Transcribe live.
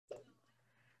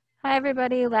Hi,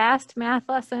 everybody. Last math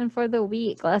lesson for the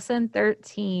week, lesson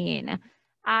 13.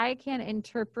 I can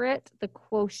interpret the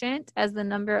quotient as the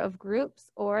number of groups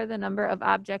or the number of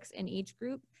objects in each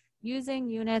group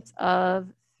using units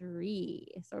of 3.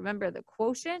 So remember, the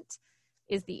quotient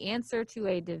is the answer to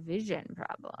a division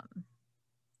problem.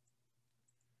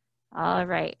 All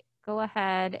right, go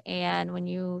ahead and when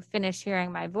you finish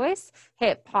hearing my voice,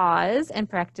 hit pause and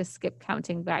practice skip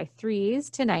counting by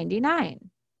 3s to 99.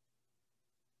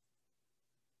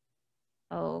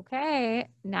 Okay,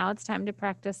 now it's time to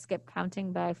practice skip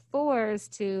counting by 4s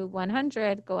to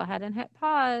 100. Go ahead and hit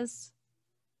pause.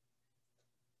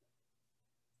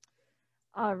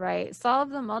 All right,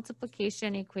 solve the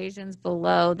multiplication equations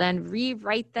below, then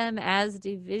rewrite them as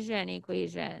division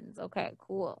equations. Okay,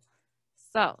 cool.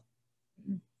 So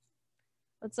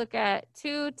let's look at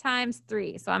 2 times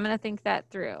 3. So I'm going to think that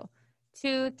through.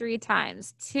 2, 3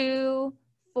 times. 2,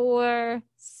 4,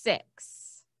 6.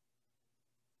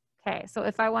 Okay, so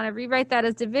if I want to rewrite that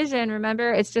as division,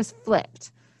 remember, it's just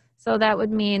flipped. So that would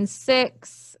mean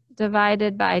 6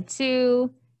 divided by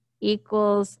 2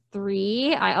 equals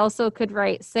 3. I also could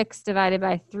write 6 divided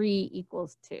by 3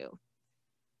 equals 2.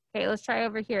 Okay, let's try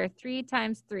over here. 3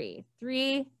 times 3.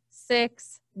 3,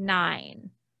 6, 9.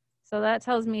 So that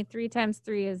tells me 3 times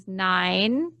 3 is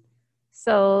 9.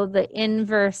 So the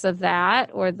inverse of that,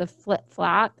 or the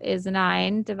flip-flop, is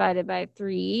 9 divided by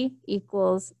 3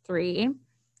 equals 3.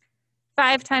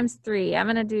 5 times 3. I'm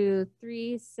going to do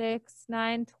 3, 6,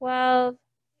 9, 12,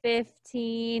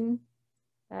 15.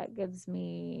 That gives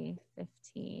me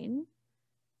 15.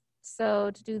 So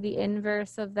to do the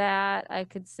inverse of that, I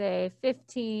could say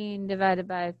 15 divided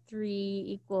by 3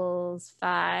 equals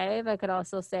 5. I could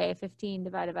also say 15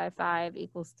 divided by 5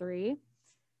 equals 3.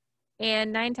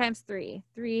 And 9 times 3.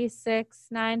 3, 6,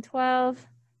 9, 12,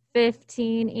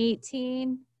 15,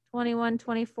 18, 21,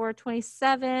 24,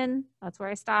 27. That's where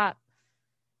I stop.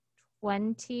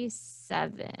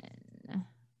 27.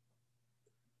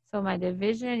 So my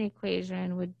division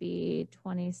equation would be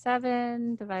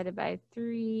 27 divided by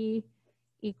 3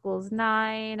 equals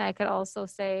 9. I could also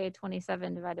say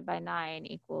 27 divided by 9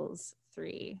 equals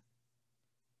 3.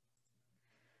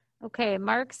 Okay,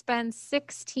 Mark spends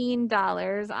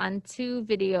 $16 on 2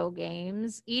 video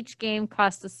games. Each game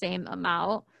costs the same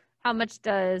amount. How much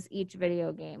does each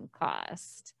video game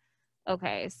cost?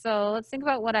 Okay, so let's think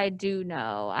about what I do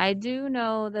know. I do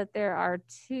know that there are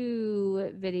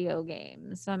 2 video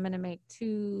games. So I'm going to make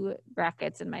 2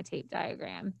 brackets in my tape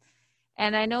diagram.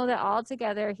 And I know that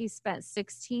altogether he spent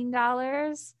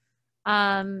 $16.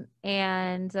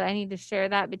 And I need to share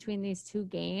that between these 2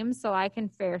 games so I can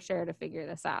fair share to figure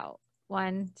this out.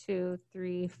 1, 2,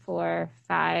 3, 4,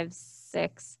 5,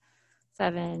 6,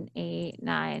 7, 8,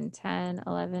 9, 10,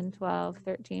 11, 12,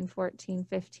 13, 14,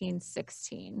 15,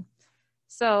 16.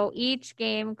 So each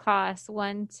game costs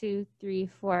 $1, 2, 3,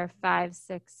 4, 5,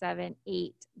 6, 7,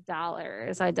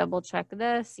 $8. I double check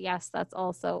this. Yes, that's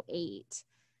also 8.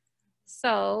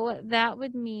 So that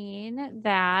would mean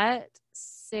that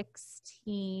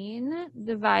 16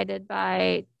 divided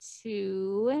by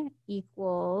 2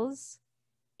 equals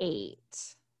 8.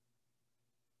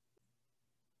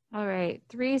 All right,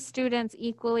 3 students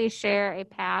equally share a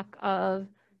pack of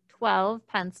 12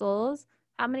 pencils.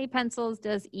 How many pencils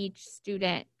does each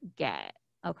student get?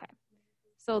 Okay,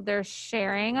 so they're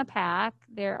sharing a pack.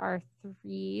 There are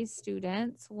 3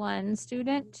 students, 1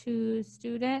 student, 2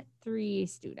 student, 3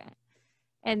 student.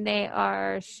 And they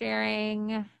are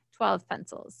sharing 12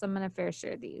 pencils. So I'm going to fair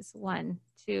share these. 1,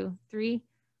 2, 3,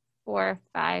 4,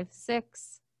 5,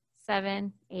 6,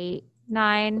 7, 8,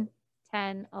 9,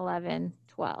 10, 11,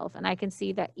 12. And I can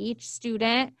see that each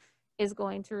student is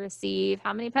going to receive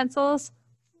how many pencils?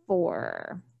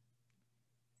 4.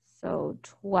 So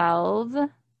 12, a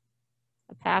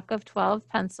pack of 12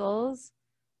 pencils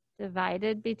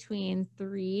divided between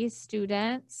 3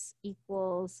 students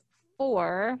equals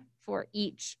 4 for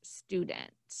each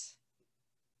student.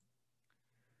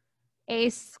 A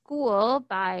school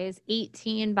buys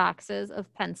 18 boxes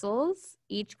of pencils.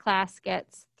 Each class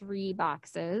gets 3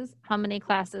 boxes. How many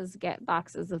classes get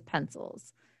boxes of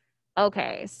pencils?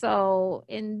 Okay, so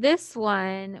in this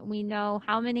one, we know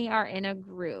how many are in a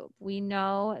group. We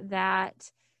know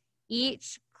that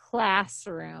each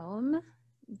classroom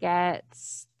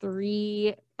gets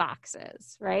 3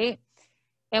 boxes, right?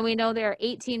 And we know there are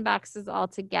 18 boxes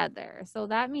altogether. So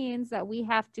that means that we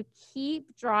have to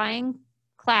keep drawing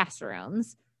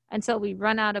classrooms until we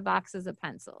run out of boxes of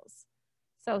pencils.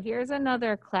 So here's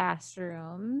another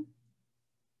classroom.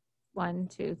 1,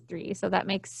 2, 3. So that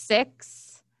makes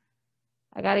 6.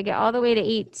 I got to get all the way to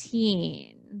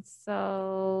 18.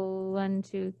 So 1,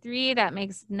 2, 3, that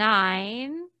makes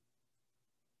 9.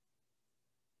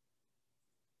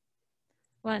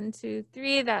 1, 2,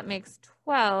 3, that makes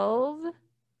 12.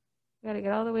 Got to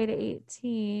get all the way to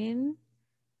 18.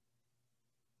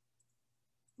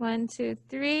 1, 2,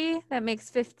 3, that makes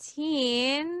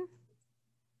 15.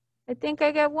 I think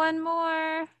I get one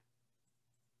more.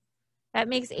 That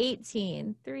makes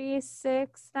 18. 3,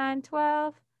 6, 9,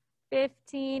 12,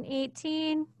 15,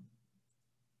 18.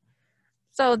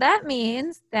 So that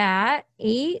means that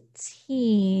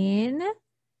 18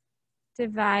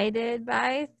 divided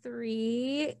by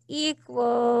 3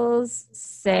 equals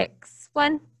 6.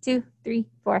 1, 2, 3,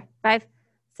 4, 5,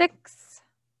 6.